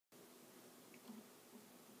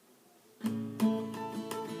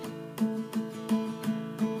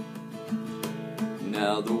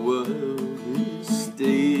Now the world is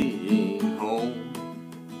staying home.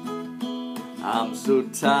 I'm so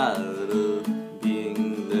tired of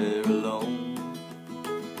being there alone,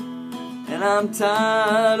 and I'm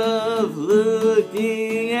tired of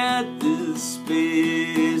looking at this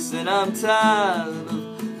space, and I'm tired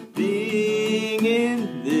of being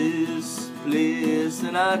in this place,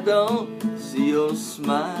 and I don't see your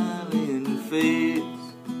smiling face,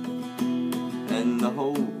 and the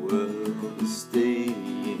whole world is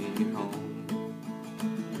staying home.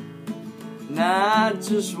 Now I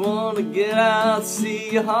just wanna get out,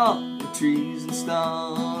 see your heart, the trees and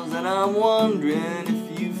stars, and I'm wondering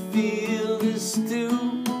if you feel this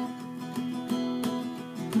too.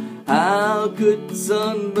 How could the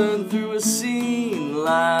sun burn through a scene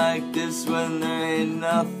like this when there ain't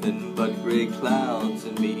nothing but gray clouds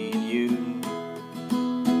and me and you?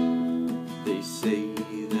 They say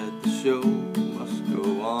that the show must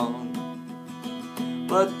go on,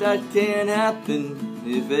 but that can't happen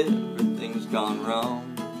if everything's gone wrong.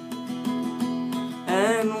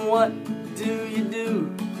 And what do you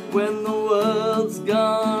do when the world's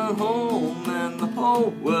gone home and the whole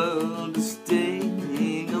world is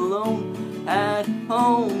staying alone at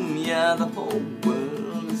home? Yeah, the whole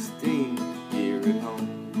world is staying here at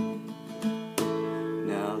home.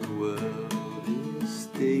 Now the world is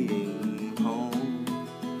staying home,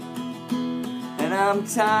 and I'm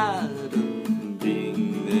tired of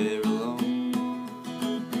being there alone,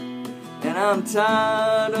 and I'm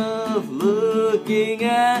tired of looking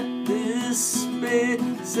at this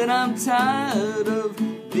space, and I'm tired of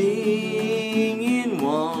being in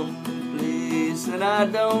one place, and I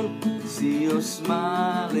don't see your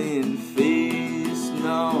smiling face,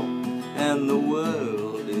 no, and the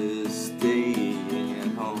world is staying at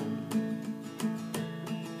home.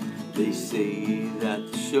 They say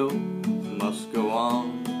that the show must go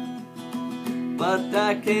on, but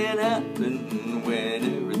that can't happen when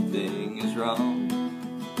everything is wrong.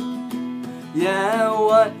 Yeah,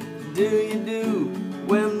 what do you do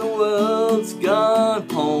when the world's gone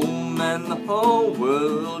home and the whole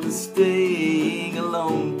world is staying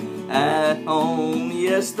alone at home?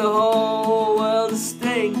 Yes, the whole world is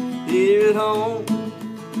staying here at home.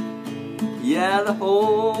 Yeah, the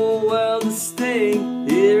whole world is staying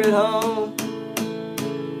here at home.